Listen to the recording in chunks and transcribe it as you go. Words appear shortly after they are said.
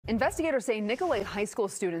Investigators say Nicolet High School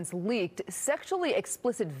students leaked sexually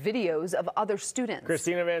explicit videos of other students.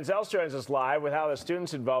 Christina Van Zels joins us live with how the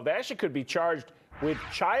students involved actually could be charged with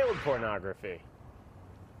child pornography.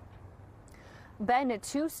 Ben,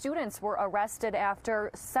 2 students were arrested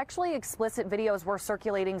after sexually explicit videos were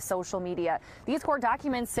circulating social media. These court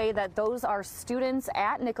documents say that those are students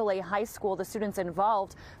at Nicolet High School, the students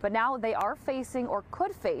involved, but now they are facing or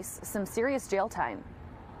could face some serious jail time.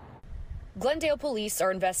 Glendale police are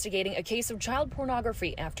investigating a case of child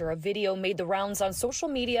pornography after a video made the rounds on social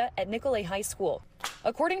media at Nicolet High School.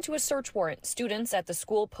 According to a search warrant, students at the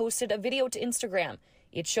school posted a video to Instagram.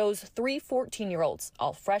 It shows 3 14-year-olds,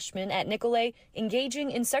 all freshmen at Nicolet,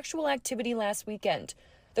 engaging in sexual activity last weekend.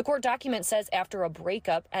 The court document says after a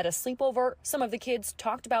breakup at a sleepover, some of the kids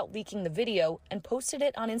talked about leaking the video and posted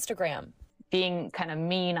it on Instagram. Being kind of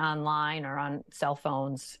mean online or on cell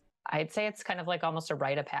phones, I'd say it's kind of like almost a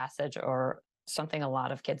rite of passage or something a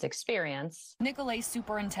lot of kids experience. Nicolet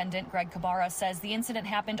Superintendent Greg Cabara says the incident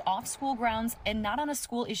happened off school grounds and not on a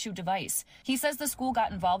school-issued device. He says the school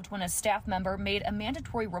got involved when a staff member made a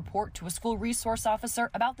mandatory report to a school resource officer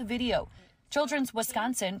about the video. Children's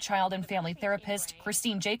Wisconsin child and family therapist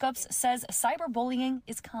Christine Jacobs says cyberbullying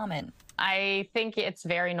is common. I think it's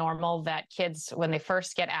very normal that kids, when they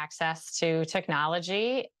first get access to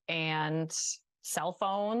technology and cell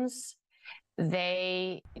phones,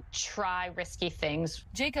 they try risky things.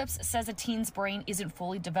 Jacobs says a teen's brain isn't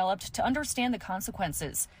fully developed to understand the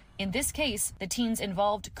consequences. In this case, the teens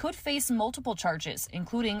involved could face multiple charges,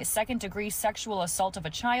 including second-degree sexual assault of a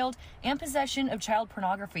child and possession of child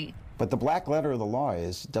pornography. But the black letter of the law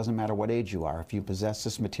is, it doesn't matter what age you are. If you possess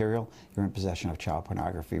this material, you're in possession of child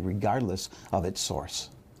pornography, regardless of its source.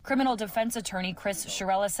 Criminal defense attorney Chris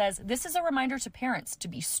Sharella says this is a reminder to parents to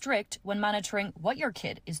be strict when monitoring what your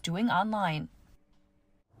kid is doing online.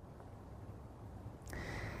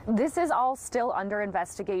 This is all still under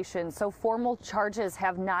investigation, so formal charges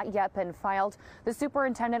have not yet been filed. The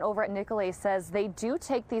superintendent over at Nicolet says they do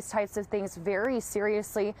take these types of things very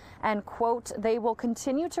seriously and, quote, they will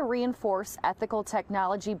continue to reinforce ethical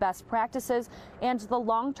technology best practices and the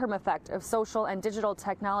long-term effect of social and digital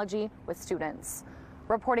technology with students.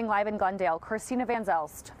 Reporting live in Glendale, Christina Van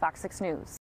Zels, FOX6 News.